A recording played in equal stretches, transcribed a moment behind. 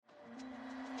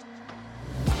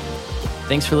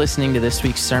Thanks for listening to this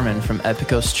week's sermon from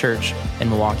Epikos Church in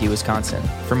Milwaukee, Wisconsin.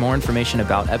 For more information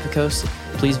about Epikos,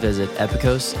 please visit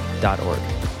epikos.org.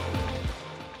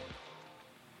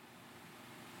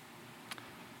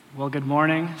 Well, good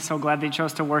morning. So glad that you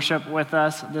chose to worship with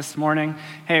us this morning.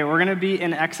 Hey, we're going to be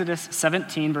in Exodus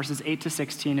 17, verses 8 to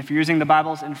 16. If you're using the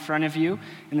Bibles in front of you,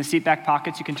 in the seat back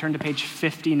pockets, you can turn to page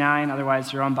 59.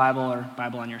 Otherwise, your own Bible or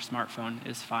Bible on your smartphone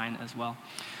is fine as well.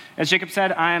 As Jacob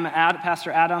said, I am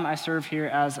Pastor Adam. I serve here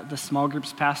as the small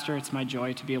groups pastor. It's my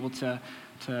joy to be able to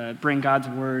bring God's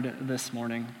word this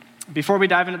morning. Before we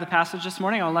dive into the passage this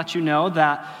morning, I'll let you know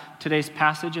that today's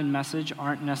passage and message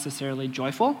aren't necessarily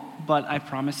joyful, but I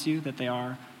promise you that they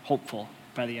are hopeful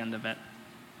by the end of it.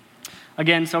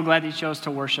 Again, so glad you chose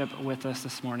to worship with us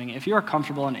this morning. If you are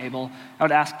comfortable and able, I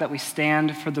would ask that we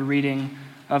stand for the reading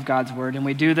of God's word. And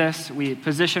we do this, we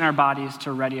position our bodies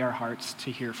to ready our hearts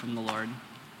to hear from the Lord.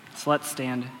 So let's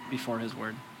stand before his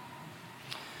word.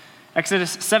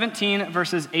 Exodus 17,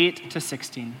 verses 8 to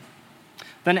 16.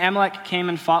 Then Amalek came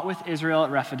and fought with Israel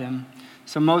at Rephidim.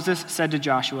 So Moses said to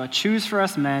Joshua, "Choose for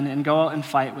us men and go out and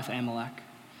fight with Amalek.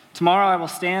 Tomorrow I will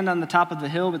stand on the top of the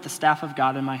hill with the staff of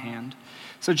God in my hand."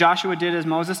 So Joshua did as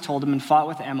Moses told him and fought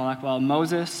with Amalek, while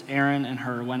Moses, Aaron, and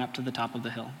Hur went up to the top of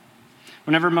the hill.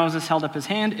 Whenever Moses held up his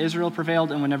hand, Israel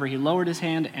prevailed, and whenever he lowered his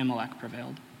hand, Amalek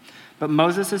prevailed. But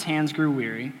Moses' hands grew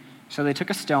weary, so they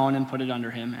took a stone and put it under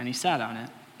him, and he sat on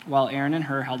it, while Aaron and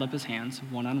Hur held up his hands,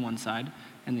 one on one side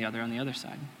and the other on the other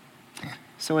side.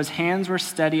 So his hands were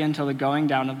steady until the going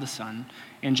down of the sun,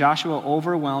 and Joshua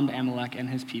overwhelmed Amalek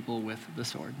and his people with the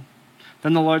sword.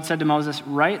 Then the Lord said to Moses,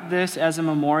 "Write this as a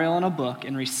memorial in a book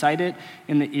and recite it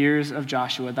in the ears of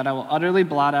Joshua, that I will utterly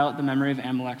blot out the memory of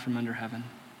Amalek from under heaven."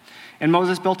 And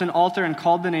Moses built an altar and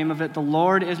called the name of it, "The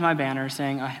Lord is my banner,"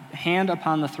 saying, "A hand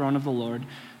upon the throne of the Lord.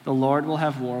 The Lord will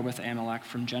have war with Amalek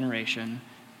from generation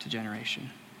to generation."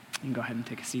 You can go ahead and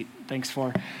take a seat. Thanks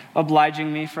for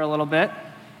obliging me for a little bit.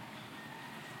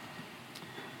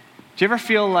 Do you ever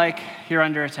feel like you're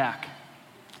under attack?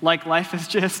 Like life is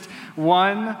just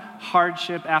one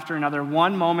hardship after another,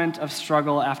 one moment of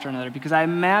struggle after another? Because I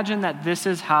imagine that this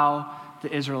is how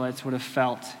the Israelites would have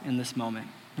felt in this moment.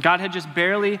 God had just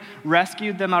barely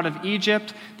rescued them out of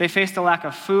Egypt. They faced a lack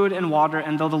of food and water,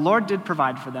 and though the Lord did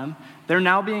provide for them, they're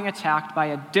now being attacked by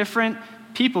a different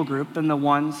people group than the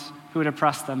ones who had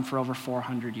oppressed them for over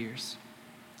 400 years.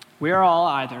 We are all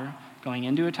either going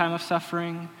into a time of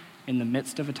suffering, in the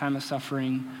midst of a time of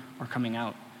suffering, or coming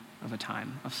out of a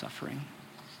time of suffering.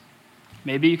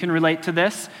 Maybe you can relate to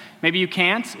this. Maybe you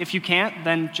can't. If you can't,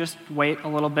 then just wait a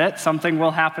little bit. Something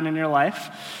will happen in your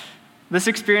life. This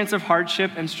experience of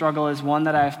hardship and struggle is one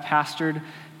that I've pastored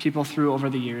people through over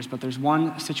the years, but there's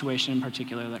one situation in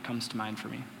particular that comes to mind for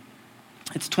me.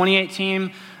 It's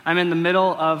 2018. I'm in the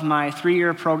middle of my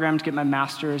 3-year program to get my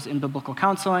master's in biblical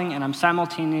counseling, and I'm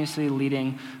simultaneously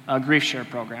leading a grief share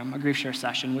program, a grief share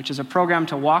session, which is a program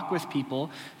to walk with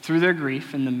people through their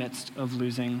grief in the midst of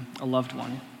losing a loved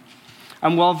one.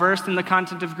 I'm well-versed in the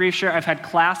content of grief share. I've had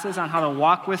classes on how to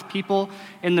walk with people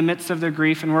in the midst of their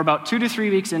grief, and we're about 2 to 3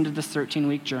 weeks into this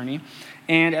 13-week journey.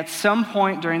 And at some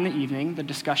point during the evening, the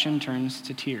discussion turns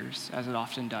to tears, as it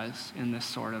often does in this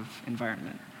sort of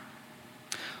environment.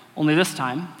 Only this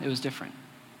time, it was different.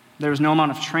 There was no amount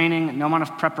of training, no amount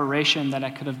of preparation that I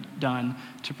could have done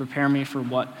to prepare me for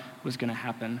what was going to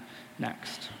happen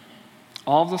next.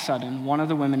 All of a sudden, one of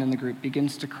the women in the group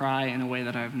begins to cry in a way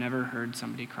that I've never heard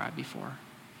somebody cry before.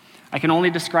 I can only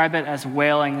describe it as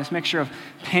wailing, this mixture of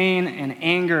pain and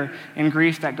anger and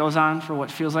grief that goes on for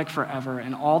what feels like forever,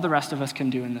 and all the rest of us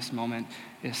can do in this moment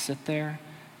is sit there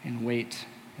and wait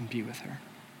and be with her.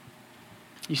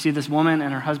 You see, this woman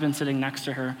and her husband sitting next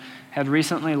to her had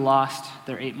recently lost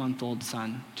their 8-month-old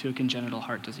son to a congenital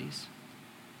heart disease.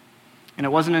 And it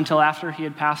wasn't until after he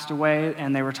had passed away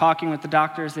and they were talking with the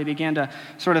doctors, they began to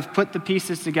sort of put the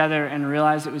pieces together and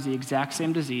realize it was the exact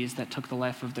same disease that took the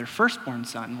life of their firstborn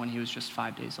son when he was just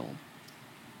 5 days old.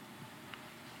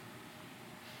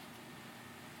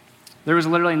 There was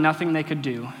literally nothing they could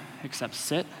do except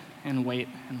sit and wait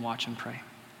and watch and pray.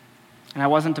 And I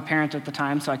wasn't a parent at the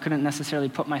time, so I couldn't necessarily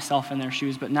put myself in their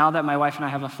shoes. But now that my wife and I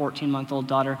have a 14-month-old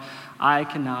daughter, I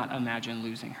cannot imagine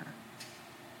losing her,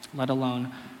 let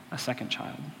alone a second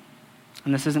child.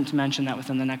 And this isn't to mention that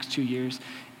within the next 2 years,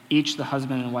 each the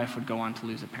husband and wife would go on to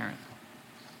lose a parent.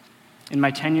 In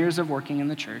my 10 years of working in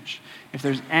the church, if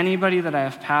there's anybody that I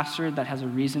have pastored that has a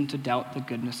reason to doubt the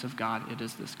goodness of God, it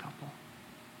is this couple.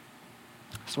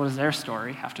 So what does their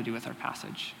story have to do with our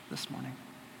passage this morning?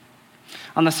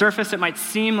 On the surface, it might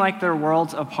seem like they're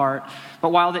worlds apart,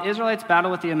 but while the Israelites'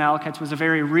 battle with the Amalekites was a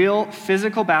very real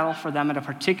physical battle for them at a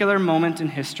particular moment in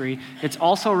history, it's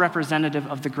also representative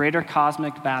of the greater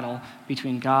cosmic battle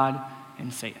between God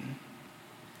and Satan.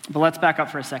 But let's back up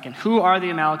for a second. Who are the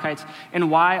Amalekites,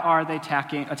 and why are they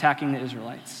attacking the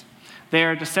Israelites? They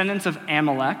are descendants of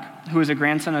Amalek, who is a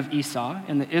grandson of Esau,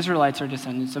 and the Israelites are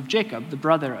descendants of Jacob, the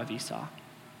brother of Esau.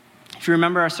 If you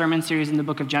remember our sermon series in the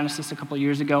book of Genesis a couple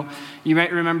years ago, you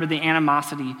might remember the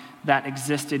animosity that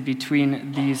existed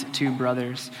between these two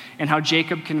brothers and how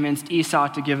Jacob convinced Esau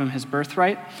to give him his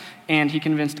birthright, and he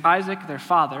convinced Isaac, their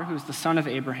father, who's the son of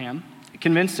Abraham,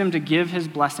 convinced him to give his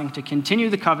blessing to continue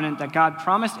the covenant that God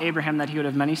promised Abraham that he would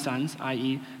have many sons,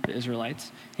 i.e. the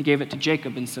Israelites. He gave it to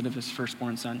Jacob instead of his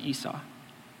firstborn son, Esau.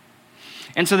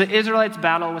 And so the Israelites'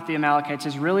 battle with the Amalekites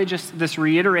is really just this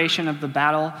reiteration of the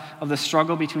battle, of the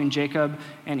struggle between Jacob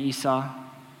and Esau,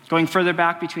 going further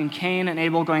back between Cain and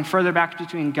Abel, going further back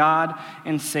between God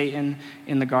and Satan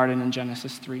in the garden in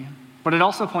Genesis 3. But it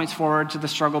also points forward to the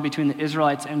struggle between the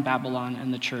Israelites and Babylon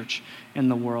and the church in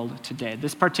the world today.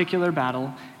 This particular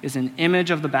battle is an image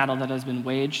of the battle that has been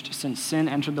waged since sin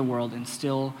entered the world and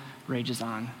still rages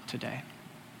on today.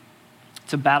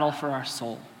 It's a battle for our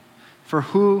soul, for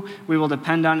who we will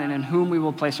depend on and in whom we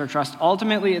will place our trust.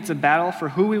 Ultimately, it's a battle for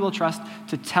who we will trust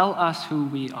to tell us who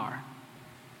we are.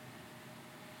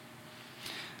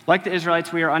 Like the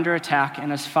Israelites, we are under attack,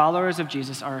 and as followers of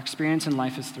Jesus, our experience in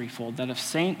life is threefold: that of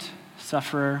saint,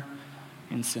 sufferer,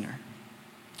 and sinner.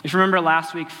 If you remember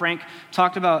last week, Frank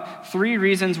talked about 3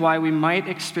 reasons why we might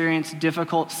experience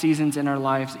difficult seasons in our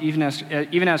lives, even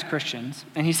as Christians.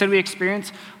 And he said we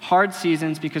experience hard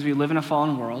seasons because we live in a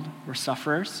fallen world. We're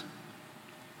sufferers.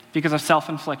 Because of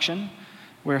self-infliction,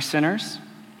 we're sinners.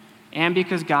 And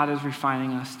because God is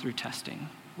refining us through testing,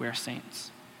 we're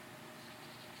saints.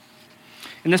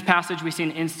 In this passage, we see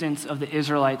an instance of the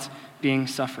Israelites being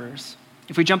sufferers.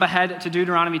 If we jump ahead to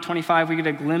Deuteronomy 25, we get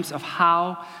a glimpse of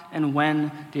how and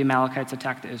when the Amalekites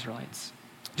attacked the Israelites.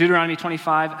 Deuteronomy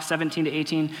 25, 17 to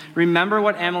 18, remember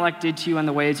what Amalek did to you on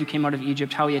the way as you came out of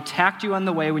Egypt, how he attacked you on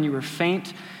the way when you were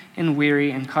faint and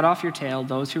weary and cut off your tail,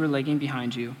 those who were lagging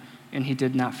behind you, and he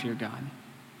did not fear God.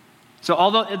 So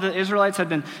although the Israelites had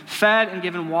been fed and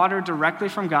given water directly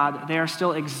from God, they are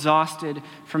still exhausted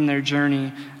from their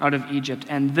journey out of Egypt.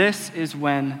 And this is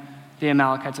when the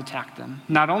Amalekites attacked them.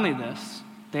 Not only this,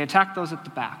 they attacked those at the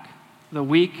back, the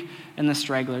weak and the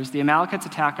stragglers. The Amalekites'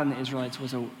 attack on the Israelites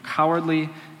was a cowardly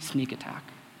sneak attack.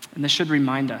 And this should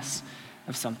remind us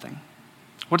of something.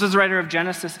 What does the writer of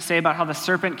Genesis say about how the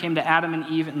serpent came to Adam and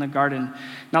Eve in the garden?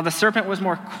 Now the serpent was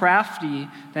more crafty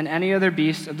than any other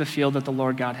beast of the field that the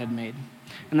Lord God had made.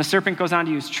 And the serpent goes on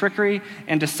to use trickery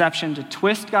and deception to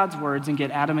twist God's words and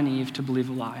get Adam and Eve to believe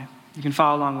a lie. You can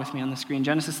follow along with me on the screen.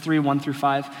 Genesis 3, 1 through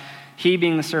 5. He,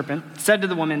 being the serpent, said to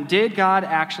the woman, "Did God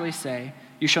actually say,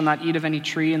 'You shall not eat of any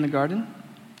tree in the garden?'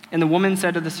 And the woman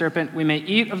said to the serpent, 'We may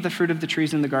eat of the fruit of the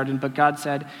trees in the garden, but God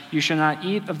said, you shall not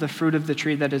eat of the fruit of the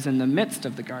tree that is in the midst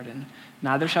of the garden,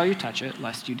 neither shall you touch it,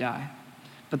 lest you die.'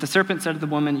 But the serpent said to the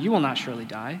woman, 'You will not surely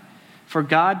die, for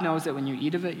God knows that when you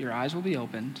eat of it, your eyes will be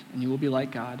opened, and you will be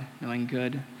like God, knowing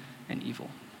good and evil.'"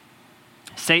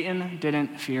 Satan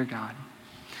didn't fear God.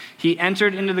 He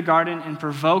entered into the garden and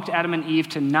provoked Adam and Eve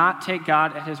to not take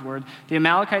God at his word. The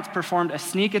Amalekites performed a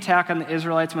sneak attack on the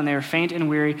Israelites when they were faint and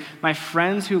weary. My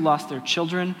friends who lost their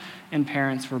children and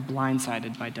parents were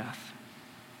blindsided by death.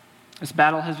 This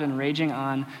battle has been raging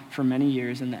on for many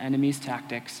years, and the enemy's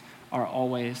tactics are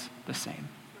always the same: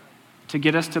 to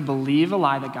get us to believe a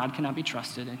lie that God cannot be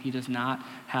trusted and he does not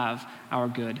have our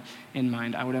good in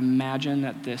mind. I would imagine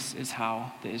that this is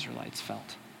how the Israelites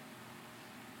felt.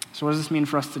 So what does this mean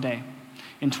for us today?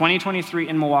 In 2023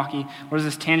 in Milwaukee, what does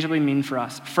this tangibly mean for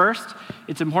us? First,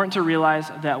 it's important to realize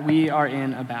that we are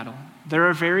in a battle. There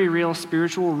are very real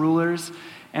spiritual rulers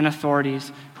and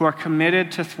authorities who are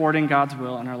committed to thwarting God's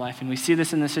will in our life. And we see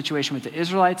this in the situation with the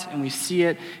Israelites, and we see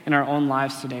it in our own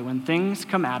lives today. When things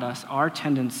come at us, our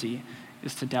tendency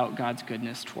is to doubt God's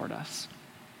goodness toward us.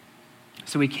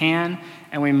 So we can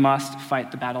and we must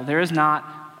fight the battle. There is not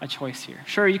a choice here.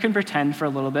 Sure, you can pretend for a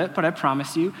little bit, but I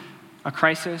promise you, a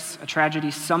crisis, a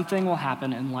tragedy, something will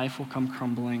happen and life will come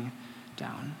crumbling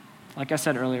down. Like I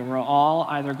said earlier, we're all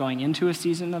either going into a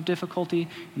season of difficulty,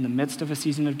 in the midst of a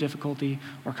season of difficulty,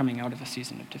 or coming out of a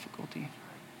season of difficulty.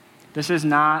 This is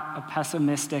not a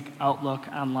pessimistic outlook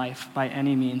on life by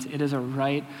any means. It is a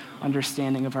right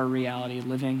understanding of our reality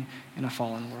living in a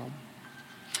fallen world.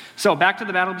 So back to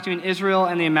the battle between Israel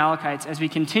and the Amalekites. As we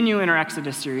continue in our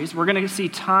Exodus series, we're going to see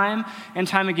time and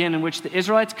time again in which the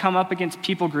Israelites come up against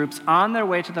people groups on their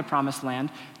way to the promised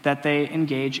land that they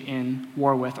engage in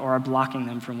war with or are blocking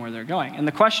them from where they're going. And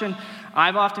the question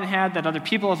I've often had, that other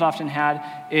people have often had,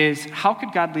 is how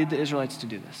could God lead the Israelites to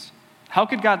do this? How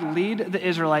could God lead the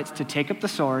Israelites to take up the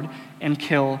sword and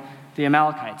kill the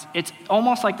Amalekites? It's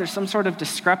almost like there's some sort of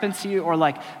discrepancy, or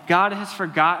like God has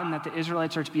forgotten that the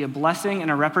Israelites are to be a blessing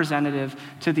and a representative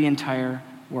to the entire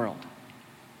world.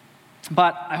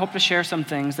 But I hope to share some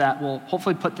things that will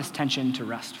hopefully put this tension to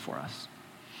rest for us.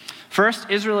 First,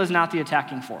 Israel is not the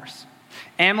attacking force.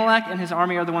 Amalek and his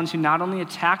army are the ones who not only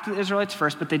attacked the Israelites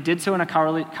first, but they did so in a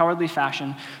cowardly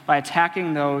fashion by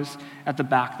attacking those at the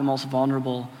back, the most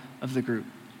vulnerable of the group.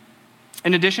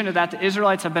 In addition to that, the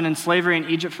Israelites have been in slavery in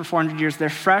Egypt for 400 years. They're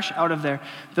fresh out of there.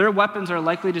 Their weapons are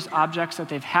likely just objects that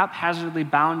they've haphazardly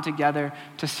bound together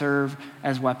to serve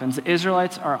as weapons. The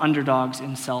Israelites are underdogs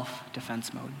in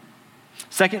self-defense mode.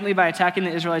 Secondly, by attacking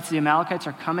the Israelites, the Amalekites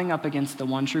are coming up against the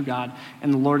one true God,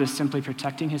 and the Lord is simply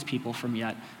protecting his people from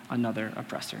yet another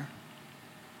oppressor.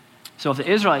 So if the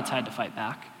Israelites had to fight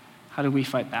back, how do we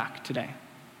fight back today?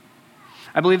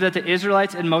 I believe that the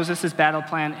Israelites and Moses' battle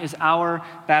plan is our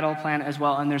battle plan as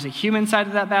well. And there's a human side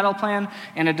to that battle plan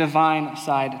and a divine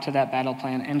side to that battle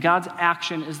plan. And God's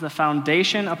action is the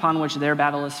foundation upon which their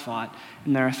battle is fought.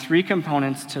 And there are three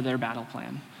components to their battle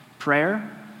plan: prayer,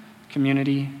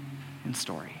 community, and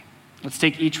story. Let's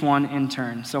take each one in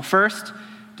turn. So first,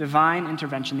 divine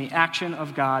intervention, the action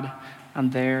of God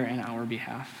on their and our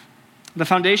behalf. The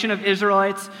foundation of the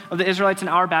Israelites in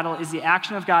our battle is the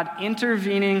action of God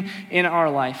intervening in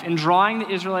our life. In drawing the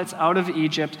Israelites out of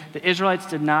Egypt, the Israelites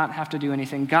did not have to do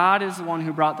anything. God is the one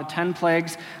who brought the 10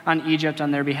 plagues on Egypt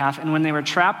on their behalf. And when they were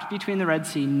trapped between the Red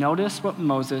Sea, notice what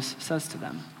Moses says to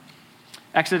them.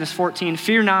 Exodus 14,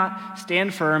 "Fear not,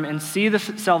 stand firm, and see the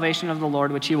salvation of the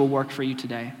Lord, which he will work for you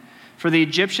today. For the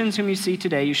Egyptians whom you see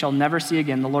today, you shall never see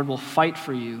again. The Lord will fight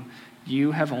for you.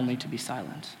 You have only to be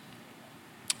silent."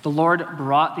 The Lord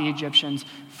brought the Israelites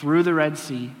through the Red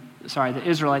Sea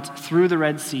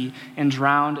and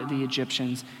drowned the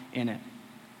Egyptians in it.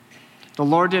 The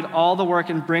Lord did all the work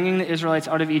in bringing the Israelites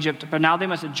out of Egypt, but now they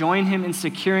must join him in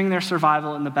securing their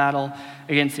survival in the battle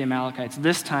against the Amalekites.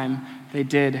 This time, they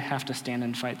did have to stand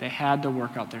and fight. They had to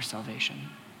work out their salvation.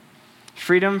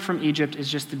 Freedom from Egypt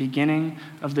is just the beginning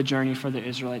of the journey for the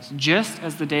Israelites, just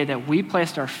as the day that we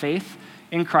placed our faith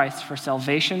in Christ for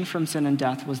salvation from sin and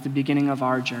death was the beginning of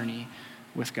our journey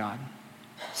with God.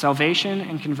 Salvation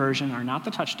and conversion are not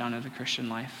the touchdown of the Christian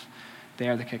life. They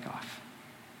are the kickoff.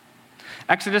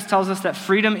 Exodus tells us that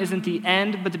freedom isn't the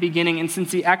end, but the beginning. And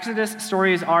since the Exodus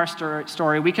story is our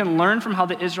story, we can learn from how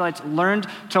the Israelites learned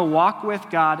to walk with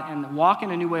God and walk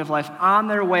in a new way of life on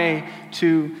their way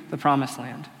to the promised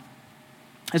land.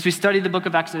 As we study the book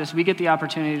of Exodus, we get the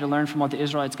opportunity to learn from what the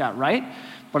Israelites got right,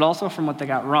 but also from what they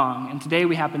got wrong. And today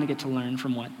we happen to get to learn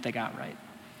from what they got right.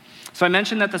 So I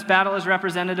mentioned that this battle is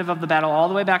representative of the battle all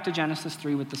the way back to Genesis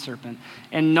 3 with the serpent.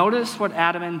 And notice what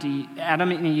Adam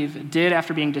and Eve did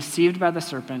after being deceived by the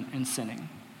serpent and sinning.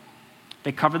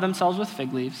 They covered themselves with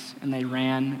fig leaves, and they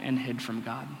ran and hid from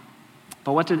God.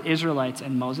 But what did Israelites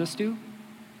and Moses do?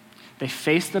 They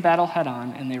faced the battle head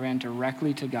on, and they ran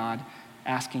directly to God,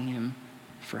 asking him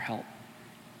for help.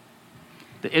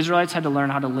 The Israelites had to learn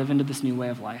how to live into this new way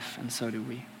of life, and so do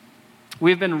we.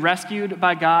 We've been rescued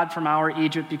by God from our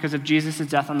Egypt because of Jesus'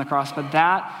 death on the cross, but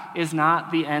that is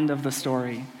not the end of the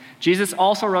story. Jesus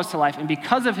also rose to life, and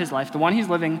because of his life, the one he's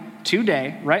living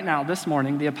today, right now, this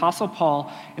morning, the Apostle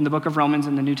Paul in the book of Romans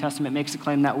in the New Testament makes a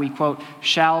claim that we, quote,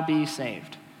 shall be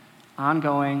saved.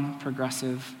 Ongoing,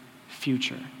 progressive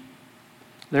future.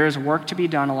 There is work to be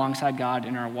done alongside God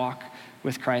in our walk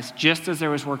with Christ, just as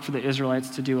there was work for the Israelites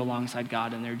to do alongside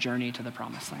God in their journey to the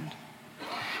promised land.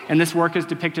 And this work is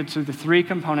depicted through the three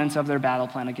components of their battle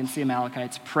plan against the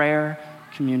Amalekites: prayer,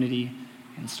 community,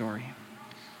 and story.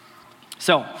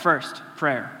 So, first,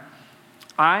 prayer.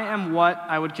 I am what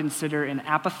I would consider an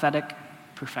apathetic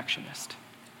perfectionist.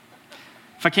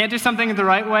 If I can't do something the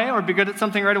right way or be good at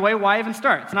something right away, why even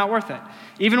start? It's not worth it.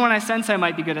 Even when I sense I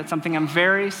might be good at something, I'm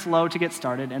very slow to get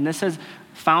started, and this has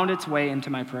found its way into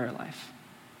my prayer life.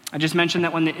 I just mentioned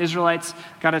that when the Israelites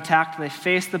got attacked, they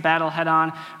faced the battle head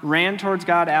on, ran towards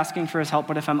God asking for his help.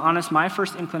 But if I'm honest, my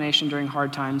first inclination during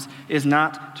hard times is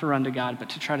not to run to God, but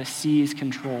to try to seize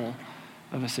control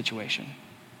of a situation.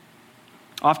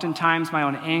 Oftentimes, my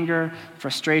own anger,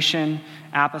 frustration,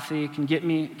 apathy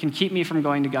can keep me from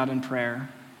going to God in prayer.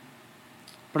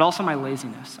 But also my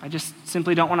laziness. I just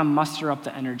simply don't want to muster up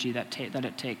the energy that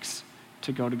it takes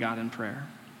to go to God in prayer.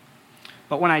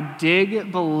 But when I dig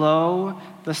below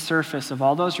the surface of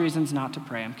all those reasons not to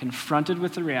pray, I'm confronted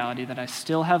with the reality that I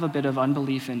still have a bit of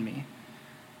unbelief in me,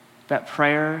 that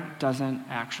prayer doesn't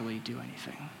actually do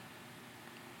anything.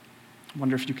 I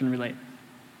wonder if you can relate.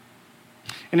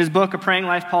 In his book, A Praying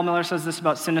Life, Paul Miller says this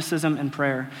about cynicism and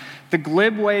prayer. The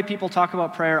glib way people talk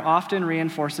about prayer often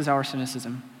reinforces our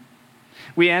cynicism.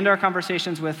 We end our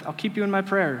conversations with, I'll keep you in my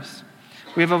prayers.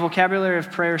 We have a vocabulary of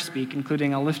prayer speak,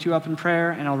 including, I'll lift you up in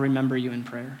prayer and I'll remember you in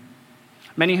prayer.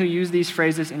 Many who use these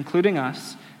phrases, including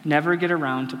us, never get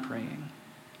around to praying.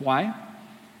 Why?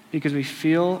 Because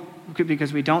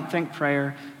we don't think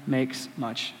prayer makes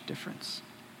much difference.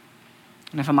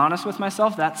 And if I'm honest with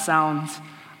myself, that sounds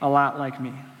a lot like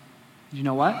me. You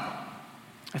know what?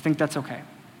 I think that's okay.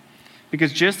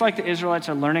 Because just like the Israelites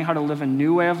are learning how to live a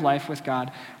new way of life with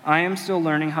God, I am still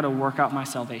learning how to work out my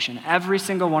salvation. Every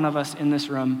single one of us in this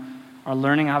room are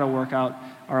learning how to work out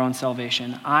our own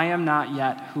salvation. I am not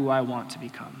yet who I want to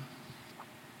become.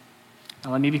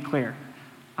 Now let me be clear.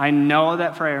 I know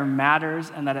that prayer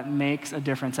matters and that it makes a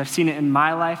difference. I've seen it in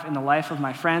my life, in the life of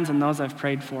my friends, and those I've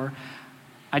prayed for.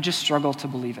 I just struggle to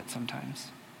believe it sometimes.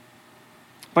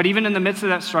 But even in the midst of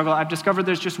that struggle, I've discovered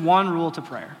there's just one rule to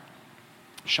prayer.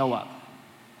 Show up.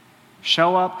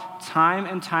 Show up time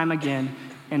and time again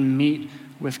and meet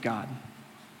with God.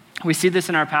 We see this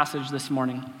in our passage this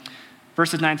morning.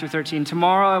 Verses 9 through 13.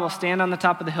 Tomorrow I will stand on the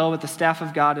top of the hill with the staff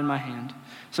of God in my hand.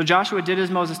 So Joshua did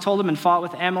as Moses told him and fought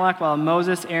with Amalek while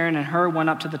Moses, Aaron, and Hur went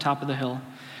up to the top of the hill.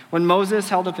 When Moses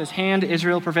held up his hand,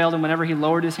 Israel prevailed, and whenever he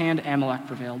lowered his hand, Amalek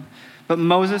prevailed. But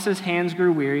Moses' hands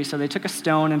grew weary, so they took a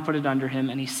stone and put it under him,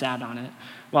 and he sat on it,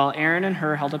 while Aaron and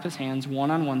Hur held up his hands, one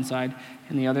on one side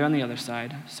and the other on the other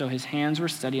side. So his hands were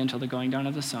steady until the going down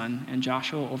of the sun, and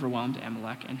Joshua overwhelmed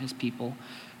Amalek and his people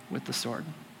with the sword.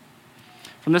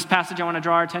 From this passage, I want to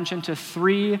draw our attention to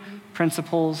 3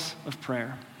 principles of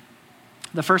prayer.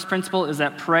 The first principle is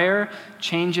that prayer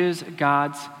changes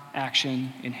God's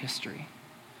action in history.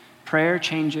 Prayer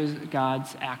changes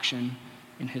God's action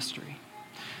in history.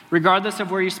 Regardless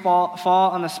of where you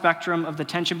fall on the spectrum of the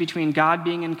tension between God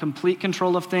being in complete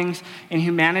control of things and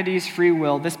humanity's free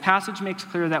will, this passage makes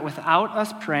clear that without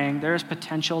us praying, there is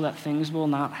potential that things will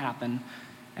not happen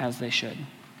as they should.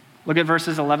 Look at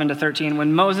verses 11 to 13.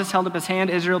 When Moses held up his hand,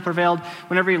 Israel prevailed.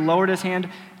 Whenever he lowered his hand,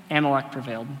 Amalek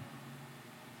prevailed.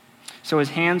 So his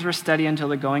hands were steady until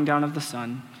the going down of the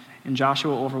sun, and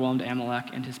Joshua overwhelmed Amalek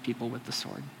and his people with the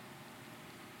sword.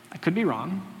 I could be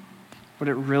wrong, but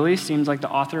it really seems like the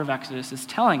author of Exodus is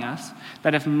telling us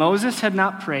that if Moses had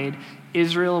not prayed,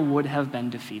 Israel would have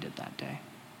been defeated that day.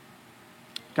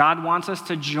 God wants us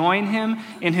to join him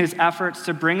in his efforts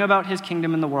to bring about his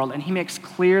kingdom in the world, and he makes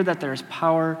clear that there is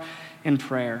power in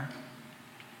prayer.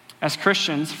 As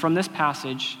Christians, from this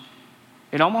passage,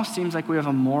 it almost seems like we have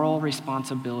a moral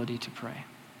responsibility to pray.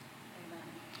 Amen.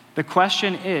 The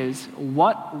question is,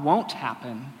 what won't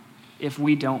happen if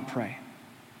we don't pray?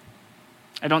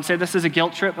 I don't say this as a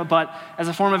guilt trip, but as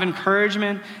a form of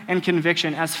encouragement and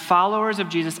conviction. As followers of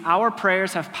Jesus, our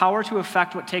prayers have power to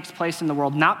affect what takes place in the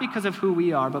world, not because of who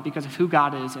we are, but because of who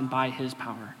God is and by his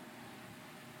power.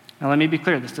 Now, let me be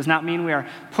clear. This does not mean we are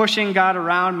pushing God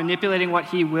around, manipulating what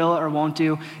he will or won't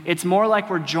do. It's more like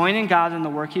we're joining God in the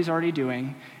work he's already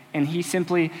doing, and he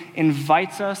simply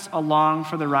invites us along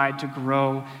for the ride to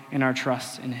grow in our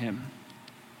trust in him.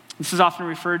 This is often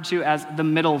referred to as the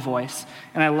middle voice,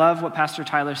 and I love what Pastor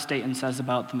Tyler Staton says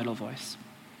about the middle voice.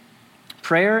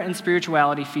 Prayer and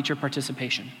spirituality feature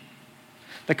participation.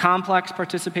 The complex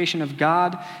participation of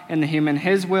God and the human,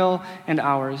 his will and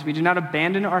ours. We do not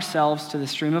abandon ourselves to the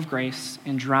stream of grace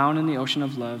and drown in the ocean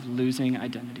of love, losing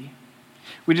identity.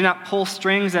 We do not pull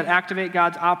strings that activate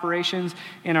God's operations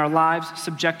in our lives,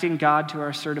 subjecting God to our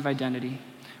assertive identity.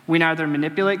 We neither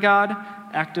manipulate God,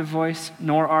 active voice,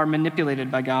 nor are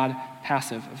manipulated by God,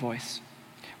 passive voice.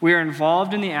 We are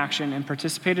involved in the action and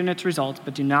participate in its results,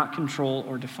 but do not control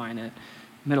or define it,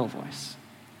 middle voice.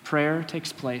 Prayer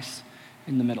takes place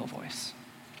in the middle voice.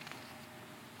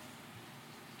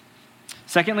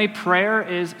 Secondly, prayer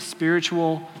is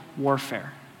spiritual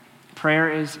warfare.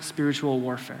 Prayer is spiritual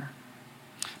warfare.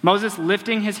 Moses,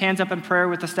 lifting his hands up in prayer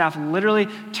with the staff, literally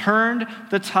turned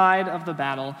the tide of the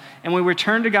battle. And when we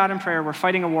turn to God in prayer, we're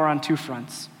fighting a war on 2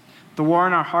 fronts. The war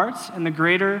in our hearts and the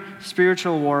greater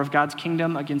spiritual war of God's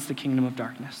kingdom against the kingdom of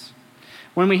darkness.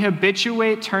 When we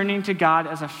habituate turning to God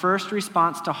as a first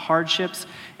response to hardships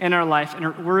in our life,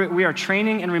 and we are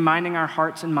training and reminding our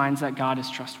hearts and minds that God is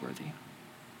trustworthy.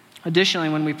 Additionally,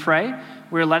 when we pray,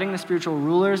 we are letting the spiritual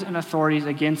rulers and authorities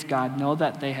against God know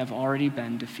that they have already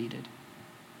been defeated.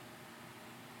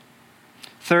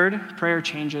 Third, prayer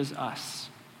changes us.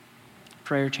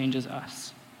 prayer changes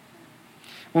us.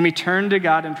 When we turn to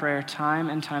God in prayer time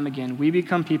and time again, we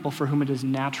become people for whom it is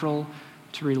natural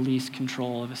to release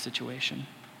control of a situation.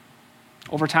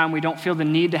 Over time, we don't feel the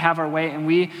need to have our way, and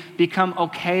we become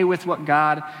okay with what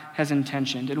God has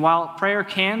intentioned. And while prayer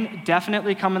can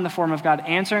definitely come in the form of God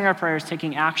answering our prayers,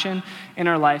 taking action in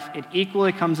our life, it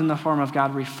equally comes in the form of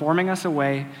God reforming us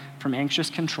away from anxious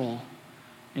control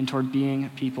and toward being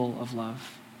people of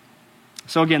love.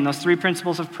 So again, those three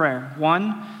principles of prayer.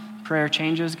 1, prayer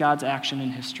changes God's action in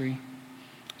history.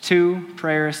 2,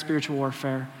 prayer is spiritual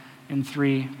warfare. And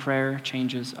 3, prayer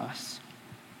changes us.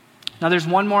 Now there's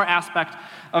one more aspect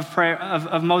of prayer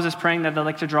of Moses praying that I'd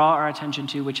like to draw our attention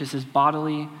to, which is his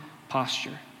bodily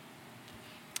posture.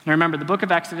 Now remember, the book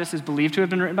of Exodus is believed to have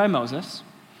been written by Moses.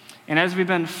 And as we've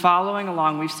been following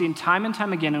along, we've seen time and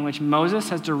time again in which Moses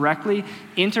has directly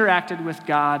interacted with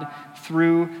God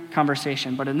through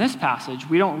conversation. But in this passage,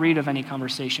 we don't read of any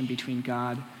conversation between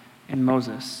God and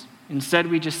Moses. Instead,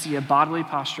 we just see a bodily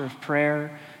posture of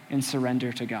prayer and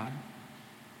surrender to God.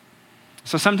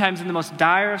 So sometimes in the most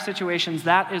dire of situations,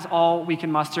 that is all we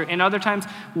can muster. And other times,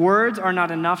 words are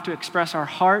not enough to express our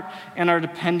heart and our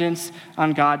dependence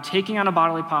on God. Taking on a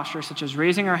bodily posture, such as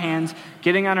raising our hands,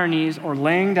 getting on our knees, or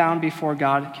laying down before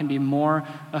God can be more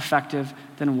effective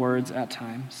than words at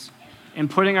times. And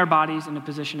putting our bodies in a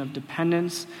position of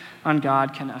dependence on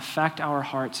God can affect our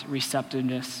heart's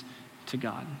receptiveness to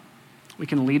God. We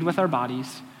can lead with our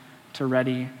bodies to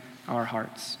ready our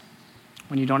hearts.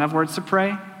 When you don't have words to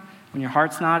pray, when your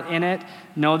heart's not in it,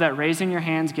 know that raising your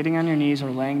hands, getting on your knees, or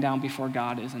laying down before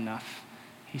God is enough.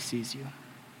 He sees you.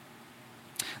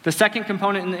 The second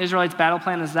component in the Israelites' battle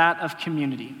plan is that of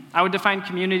community. I would define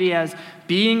community as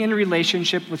being in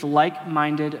relationship with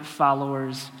like-minded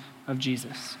followers of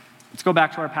Jesus. Let's go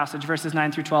back to our passage, verses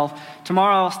 9 through 12.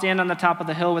 Tomorrow I'll stand on the top of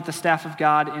the hill with the staff of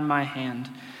God in my hand.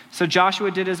 So Joshua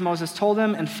did as Moses told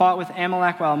him and fought with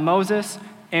Amalek while Moses,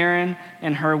 Aaron,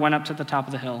 and Hur went up to the top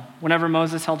of the hill. Whenever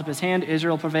Moses held up his hand,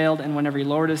 Israel prevailed, and whenever he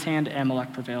lowered his hand,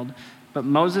 Amalek prevailed. But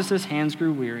Moses' hands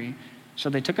grew weary, so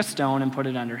they took a stone and put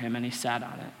it under him, and he sat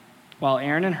on it, while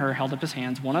Aaron and Hur held up his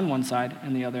hands, one on one side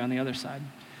and the other on the other side.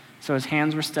 So his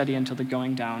hands were steady until the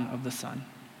going down of the sun.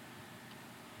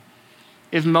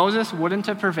 If Moses wouldn't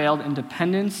have prevailed in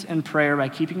dependence and prayer by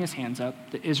keeping his hands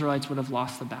up, the Israelites would have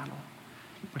lost the battle.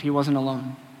 But he wasn't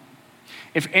alone.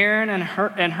 If Aaron and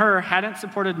Hur hadn't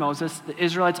supported Moses, the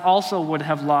Israelites also would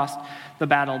have lost the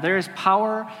battle. There is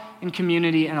power in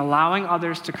community and allowing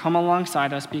others to come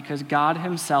alongside us because God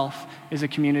himself is a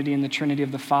community in the Trinity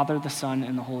of the Father, the Son,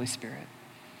 and the Holy Spirit.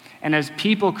 And as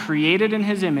people created in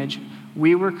his image,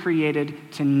 we were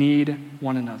created to need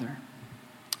one another.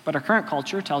 But our current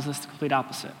culture tells us the complete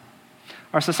opposite.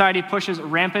 Our society pushes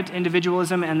rampant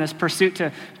individualism and this pursuit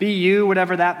to be you,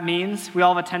 whatever that means. We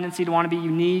all have a tendency to want to be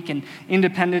unique and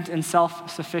independent and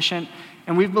self-sufficient.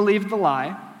 And we've believed the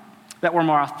lie that we're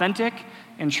more authentic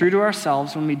and true to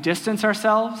ourselves when we distance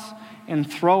ourselves and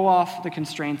throw off the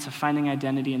constraints of finding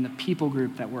identity in the people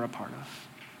group that we're a part of.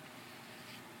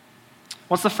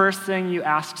 What's the first thing you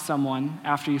ask someone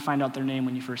after you find out their name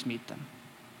when you first meet them?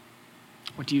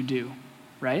 What do you do,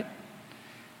 right?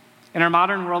 In our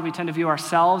modern world, we tend to view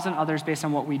ourselves and others based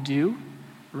on what we do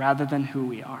rather than who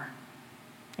we are.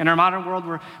 In our modern world,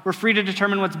 we're free to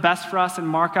determine what's best for us and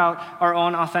mark out our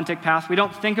own authentic path. We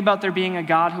don't think about there being a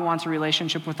God who wants a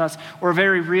relationship with us or a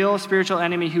very real spiritual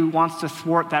enemy who wants to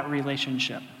thwart that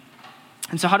relationship.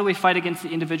 And so how do we fight against the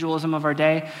individualism of our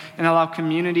day and allow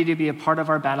community to be a part of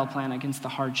our battle plan against the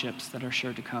hardships that are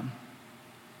sure to come?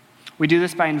 We do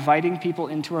this by inviting people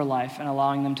into our life and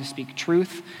allowing them to speak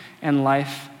truth and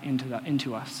life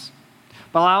into us.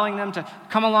 By allowing them to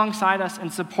come alongside us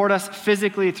and support us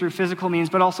physically through physical means,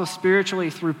 but also spiritually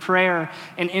through prayer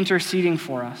and interceding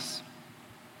for us.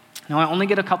 Now, I only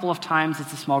get a couple of times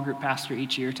as a small group pastor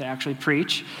each year to actually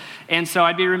preach. And so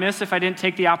I'd be remiss if I didn't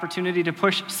take the opportunity to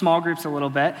push small groups a little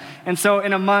bit. And so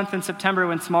in a month in September,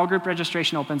 when small group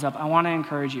registration opens up, I want to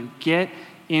encourage you, get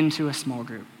into a small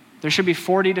group. There should be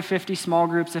 40 to 50 small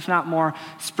groups, if not more,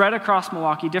 spread across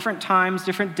Milwaukee, different times,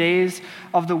 different days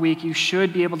of the week. You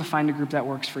should be able to find a group that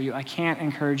works for you. I can't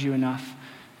encourage you enough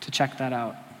to check that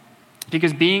out.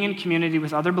 Because being in community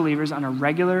with other believers on a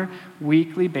regular,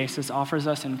 weekly basis offers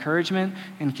us encouragement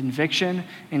and conviction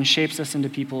and shapes us into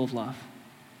people of love.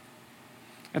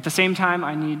 At the same time,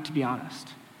 I need to be honest.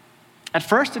 At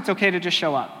first, it's okay to just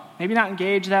show up. Maybe not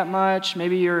engage that much.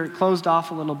 Maybe you're closed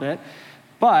off a little bit.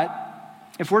 But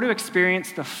if we're to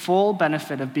experience the full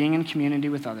benefit of being in community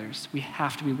with others, we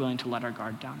have to be willing to let our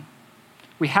guard down.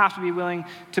 We have to be willing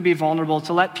to be vulnerable,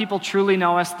 to let people truly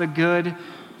know us, the good,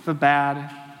 the bad,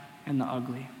 and the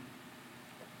ugly.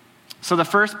 So the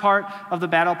first part of the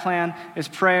battle plan is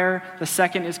prayer. The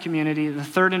second is community. The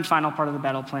third and final part of the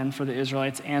battle plan for the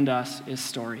Israelites and us is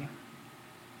story.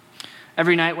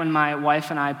 Every night when my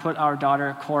wife and I put our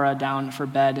daughter Cora down for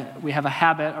bed, we have a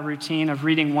habit, a routine of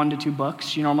reading 1 to 2 books.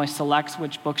 She normally selects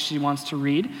which books she wants to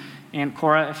read. And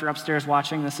Cora, if you're upstairs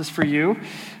watching, this is for you.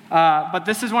 But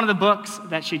this is one of the books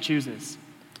that she chooses.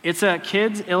 It's a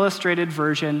kid's illustrated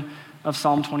version of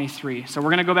Psalm 23. So we're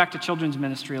going to go back to children's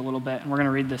ministry a little bit, and we're going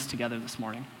to read this together this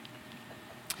morning.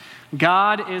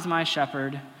 God is my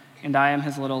shepherd, and I am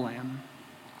his little lamb.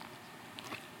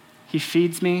 He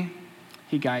feeds me,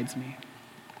 he guides me.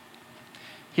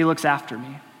 He looks after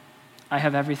me. I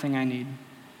have everything I need.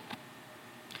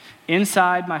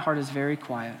 Inside, my heart is very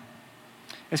quiet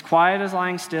as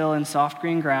lying still in soft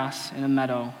green grass in a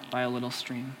meadow by a little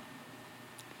stream.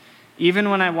 Even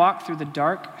when I walk through the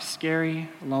dark, scary,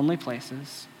 lonely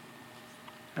places,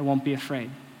 I won't be afraid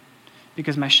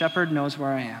because my shepherd knows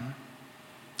where I am.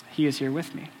 He is here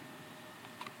with me.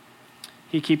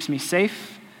 He keeps me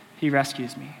safe. He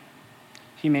rescues me.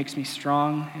 He makes me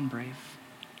strong and brave.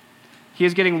 He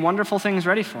is getting wonderful things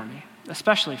ready for me,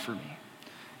 especially for me.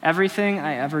 Everything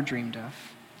I ever dreamed of.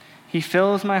 He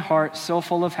fills my heart so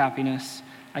full of happiness,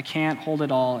 I can't hold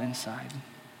it all inside.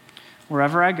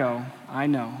 Wherever I go, I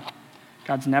know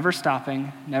God's never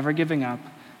stopping, never giving up,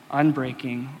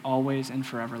 unbreaking, always and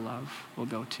forever love will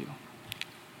go to.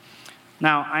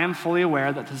 Now, I am fully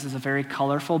aware that this is a very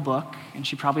colorful book, and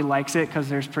she probably likes it because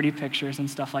there's pretty pictures and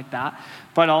stuff like that.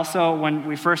 But also, when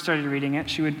we first started reading it,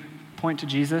 she would point to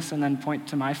Jesus and then point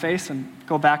to my face and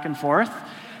go back and forth.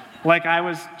 Like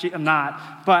I'm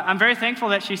not. But I'm very thankful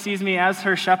that she sees me as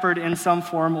her shepherd in some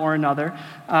form or another.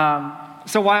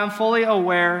 So while I'm fully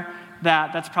aware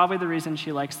that that's probably the reason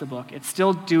she likes the book, it's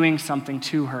still doing something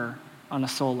to her on a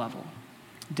soul level.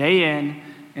 Day in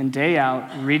and day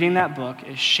out, reading that book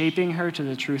is shaping her to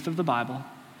the truth of the Bible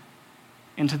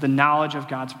and to the knowledge of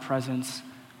God's presence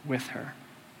with her.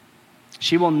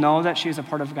 She will know that she is a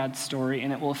part of God's story,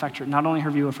 and it will affect her, not only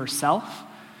her view of herself,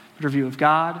 but her view of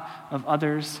God, of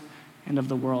others, and of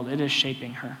the world. It is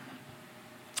shaping her.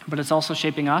 But it's also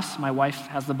shaping us. My wife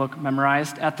has the book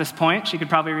memorized at this point. She could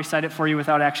probably recite it for you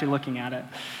without actually looking at it.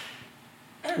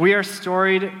 We are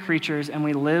storied creatures, and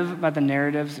we live by the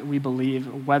narratives we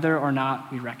believe, whether or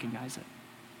not we recognize it.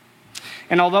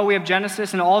 And although we have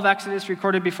Genesis and all of Exodus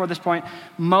recorded before this point,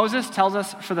 Moses tells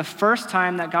us for the first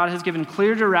time that God has given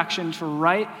clear direction to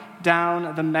write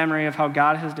down the memory of how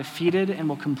God has defeated and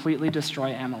will completely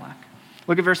destroy Amalek.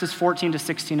 Look at verses 14 to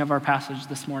 16 of our passage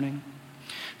this morning.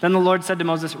 Then the Lord said to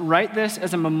Moses, "Write this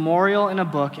as a memorial in a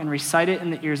book and recite it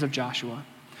in the ears of Joshua,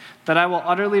 that I will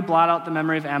utterly blot out the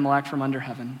memory of Amalek from under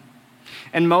heaven."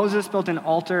 And Moses built an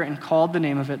altar and called the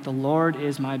name of it, "The Lord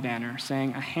is my banner,"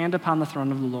 saying, "A hand upon the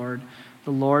throne of the Lord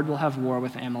will have war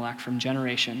with Amalek from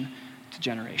generation to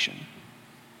generation."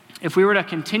 If we were to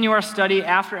continue our study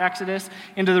after Exodus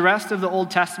into the rest of the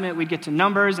Old Testament, we'd get to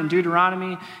Numbers and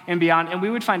Deuteronomy and beyond, and we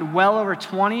would find well over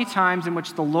 20 times in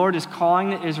which the Lord is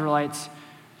calling the Israelites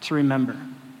to remember.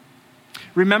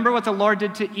 Remember what the Lord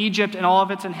did to Egypt and all of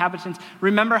its inhabitants.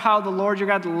 Remember how the Lord your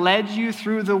God led you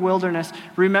through the wilderness.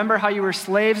 Remember how you were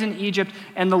slaves in Egypt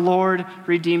and the Lord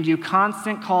redeemed you.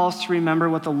 Constant calls to remember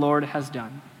what the Lord has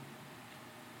done.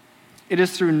 It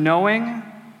is through knowing,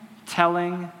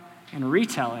 telling, and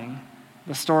retelling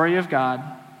the story of God,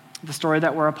 the story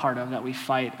that we're a part of, that we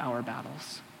fight our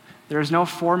battles. There is no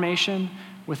formation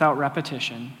without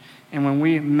repetition. And when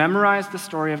we memorize the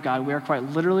story of God, we are quite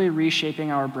literally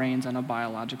reshaping our brains on a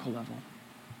biological level.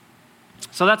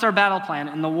 So that's our battle plan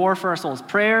in the war for our souls: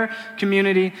 prayer,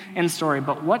 community, and story.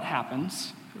 But what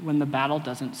happens when the battle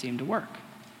doesn't seem to work?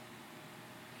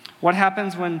 What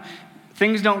happens when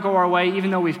things don't go our way,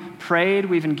 even though we've prayed,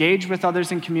 we've engaged with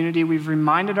others in community, we've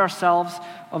reminded ourselves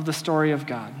of the story of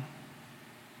God?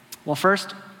 Well,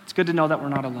 first, it's good to know that we're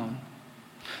not alone.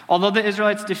 Although the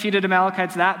Israelites defeated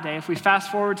Amalekites that day, if we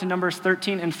fast forward to Numbers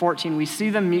 13 and 14, we see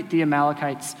them meet the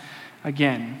Amalekites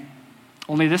again.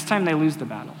 Only this time they lose the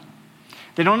battle.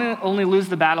 They don't only lose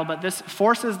the battle, but this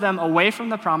forces them away from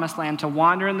the promised land to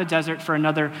wander in the desert for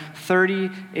another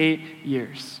 38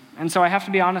 years. And so I have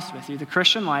to be honest with you, the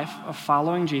Christian life of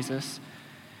following Jesus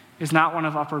is not one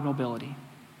of upward mobility.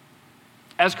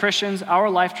 As Christians, our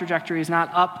life trajectory is not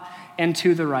up and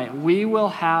to the right. We will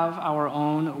have our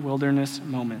own wilderness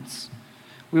moments.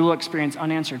 We will experience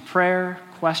unanswered prayer,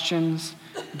 questions,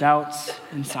 doubts,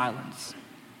 and silence.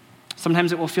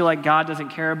 Sometimes it will feel like God doesn't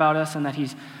care about us and that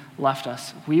he's left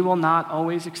us. We will not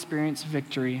always experience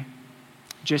victory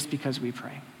just because we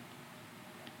pray.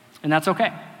 And that's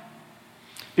okay.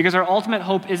 Because our ultimate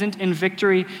hope isn't in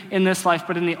victory in this life,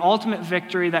 but in the ultimate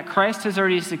victory that Christ has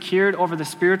already secured over the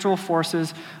spiritual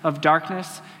forces of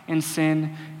darkness and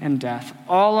sin and death.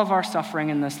 All of our suffering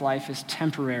in this life is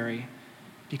temporary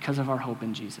because of our hope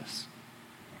in Jesus.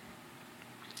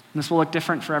 And this will look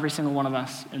different for every single one of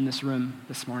us in this room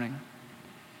this morning.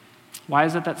 Why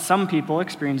is it that some people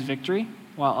experience victory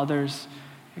while others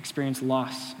experience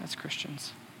loss as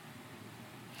Christians?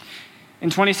 In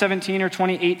 2017 or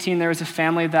 2018, there was a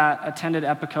family that attended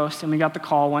Epikos, and we got the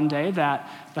call one day that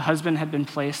the husband had been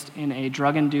placed in a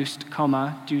drug-induced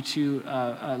coma due to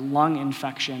a lung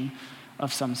infection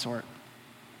of some sort.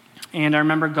 And I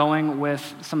remember going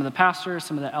with some of the pastors,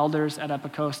 some of the elders at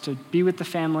Epikos to be with the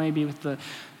family, be with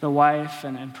the wife,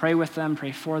 and pray with them,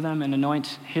 pray for them, and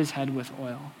anoint his head with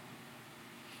oil.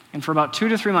 And for about 2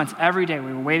 to 3 months, every day,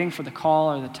 we were waiting for the call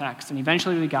or the text, and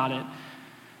eventually we got it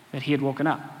that he had woken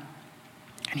up.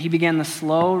 And he began the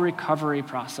slow recovery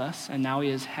process, and now he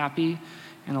is happy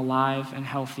and alive and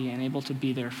healthy and able to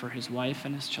be there for his wife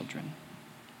and his children.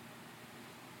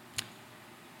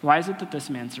 Why is it that this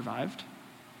man survived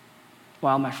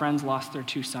while my friends lost their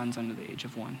 2 sons under the age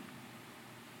of 1?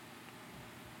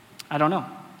 I don't know.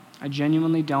 I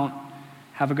genuinely don't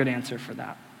have a good answer for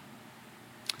that.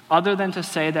 Other than to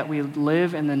say that we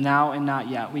live in the now and not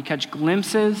yet. We catch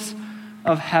glimpses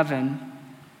of heaven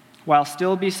while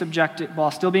still being subjected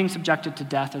to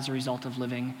death as a result of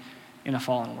living in a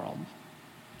fallen world.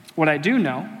 What I do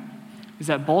know is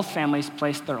that both families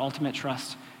placed their ultimate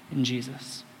trust in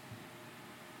Jesus.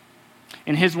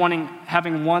 In his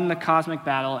having won the cosmic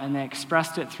battle, and they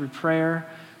expressed it through prayer,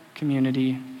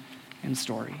 community, and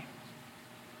story.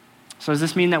 So does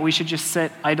this mean that we should just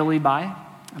sit idly by?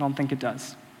 I don't think it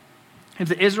does. If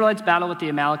the Israelites' battle with the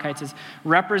Amalekites is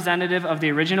representative of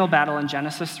the original battle in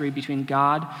Genesis 3 between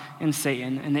God and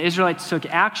Satan, and the Israelites took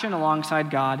action alongside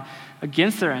God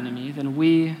against their enemy, then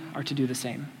we are to do the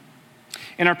same.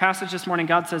 In our passage this morning,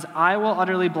 God says, I will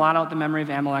utterly blot out the memory of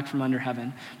Amalek from under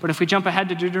heaven. But if we jump ahead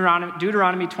to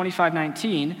Deuteronomy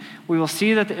 25:19, we will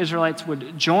see that the Israelites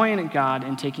would join God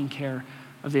in taking care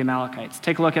of the Amalekites.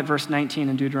 Take a look at verse 19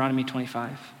 in Deuteronomy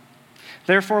 25.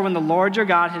 Therefore, when the Lord your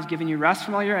God has given you rest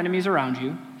from all your enemies around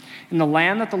you, in the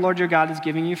land that the Lord your God is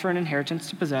giving you for an inheritance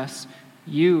to possess,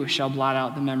 you shall blot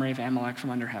out the memory of Amalek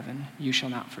from under heaven. You shall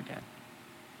not forget.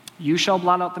 You shall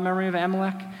blot out the memory of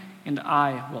Amalek, and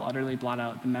I will utterly blot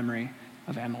out the memory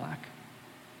of Amalek.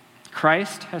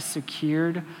 Christ has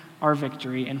secured our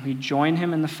victory, and we join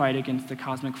him in the fight against the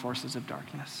cosmic forces of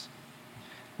darkness.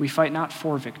 We fight not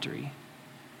for victory,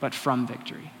 but from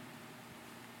victory.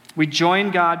 We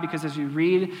join God because as we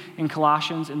read in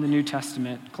Colossians in the New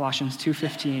Testament, Colossians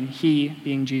 2:15, he,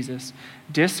 being Jesus,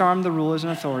 disarmed the rulers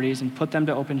and authorities and put them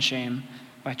to open shame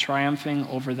by triumphing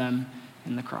over them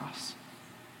in the cross.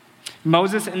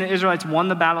 Moses and the Israelites won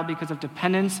the battle because of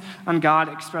dependence on God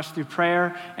expressed through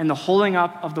prayer and the holding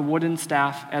up of the wooden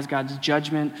staff as God's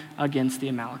judgment against the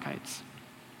Amalekites.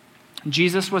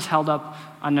 Jesus was held up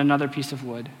on another piece of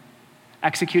wood,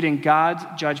 executing God's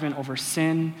judgment over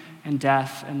sin and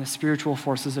death and the spiritual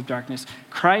forces of darkness.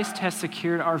 Christ has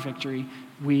secured our victory.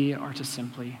 We are to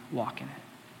simply walk in it.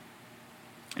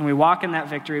 And we walk in that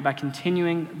victory by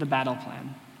continuing the battle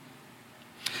plan.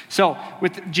 So,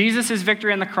 with Jesus'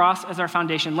 victory on the cross as our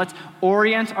foundation, let's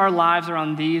orient our lives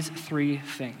around these 3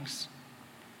 things.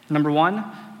 Number 1,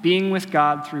 being with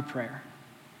God through prayer.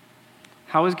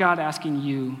 How is God asking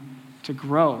you to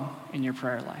grow in your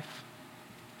prayer life?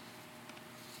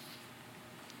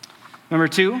 Number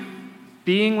 2,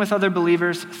 being with other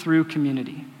believers through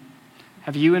community.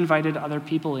 Have you invited other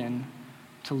people in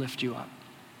to lift you up?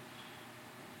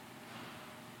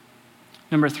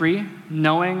 Number 3,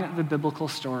 knowing the biblical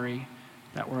story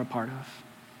that we're a part of.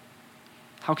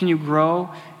 How can you grow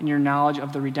in your knowledge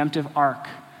of the redemptive arc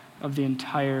of the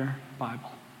entire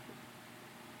Bible?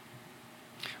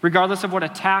 Regardless of what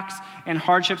attacks and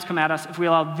hardships come at us, if we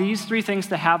allow these 3 things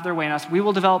to have their way in us, we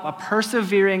will develop a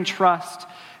persevering trust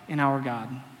in our God.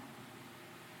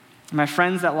 My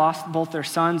friends that lost both their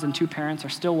sons and 2 parents are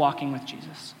still walking with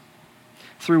Jesus.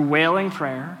 Through wailing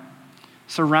prayer,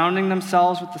 surrounding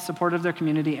themselves with the support of their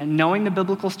community, and knowing the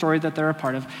biblical story that they're a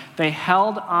part of, they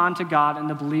held on to God in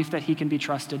the belief that he can be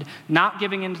trusted, not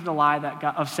giving in to the lie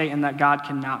of Satan that God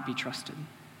cannot be trusted.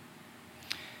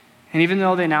 And even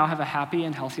though they now have a happy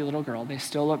and healthy little girl, they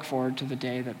still look forward to the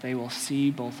day that they will see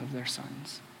both of their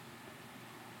sons.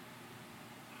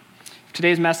 If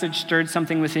today's message stirred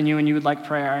something within you and you would like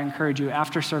prayer, I encourage you,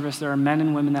 after service, there are men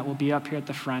and women that will be up here at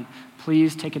the front.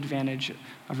 Please take advantage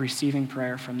of receiving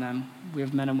prayer from them. We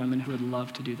have men and women who would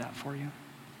love to do that for you.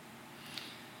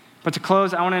 But to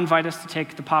close, I want to invite us to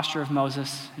take the posture of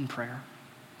Moses in prayer.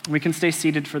 We can stay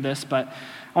seated for this, but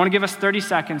I want to give us 30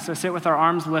 seconds to sit with our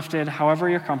arms lifted, however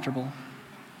you're comfortable,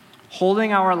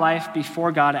 holding our life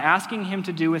before God, asking him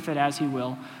to do with it as he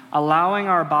will, allowing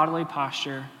our bodily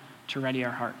posture to ready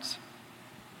our hearts.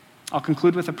 I'll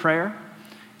conclude with a prayer,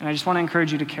 and I just want to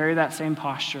encourage you to carry that same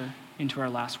posture into our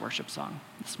last worship song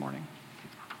this morning.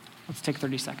 Let's take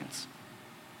 30 seconds.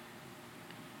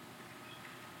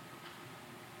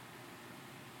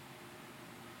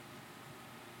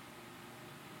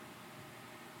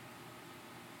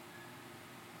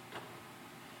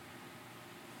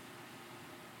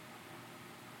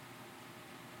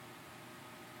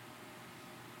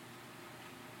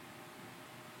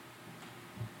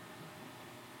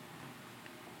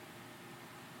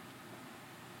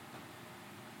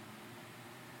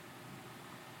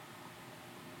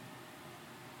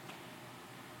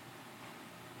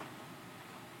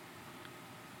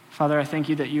 Father, I thank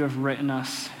you that you have written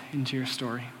us into your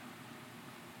story.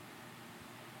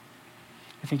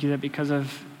 I thank you that because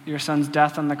of your son's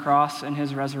death on the cross and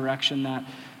his resurrection, that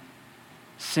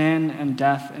sin and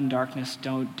death and darkness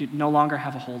no longer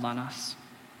have a hold on us,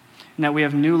 and that we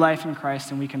have new life in Christ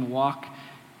and we can walk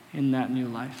in that new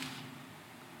life.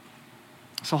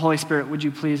 So Holy Spirit, would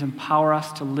you please empower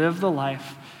us to live the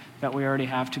life that we already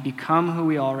have, to become who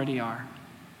we already are.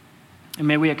 And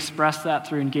may we express that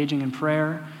through engaging in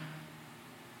prayer,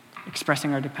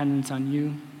 expressing our dependence on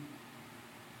you,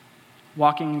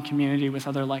 walking in community with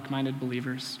other like-minded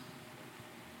believers,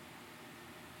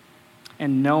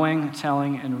 and knowing,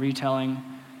 telling, and retelling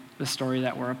the story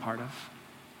that we're a part of.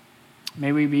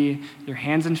 May we be your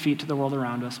hands and feet to the world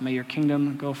around us. May your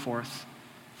kingdom go forth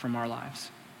from our lives.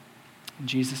 In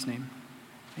Jesus' name,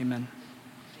 amen.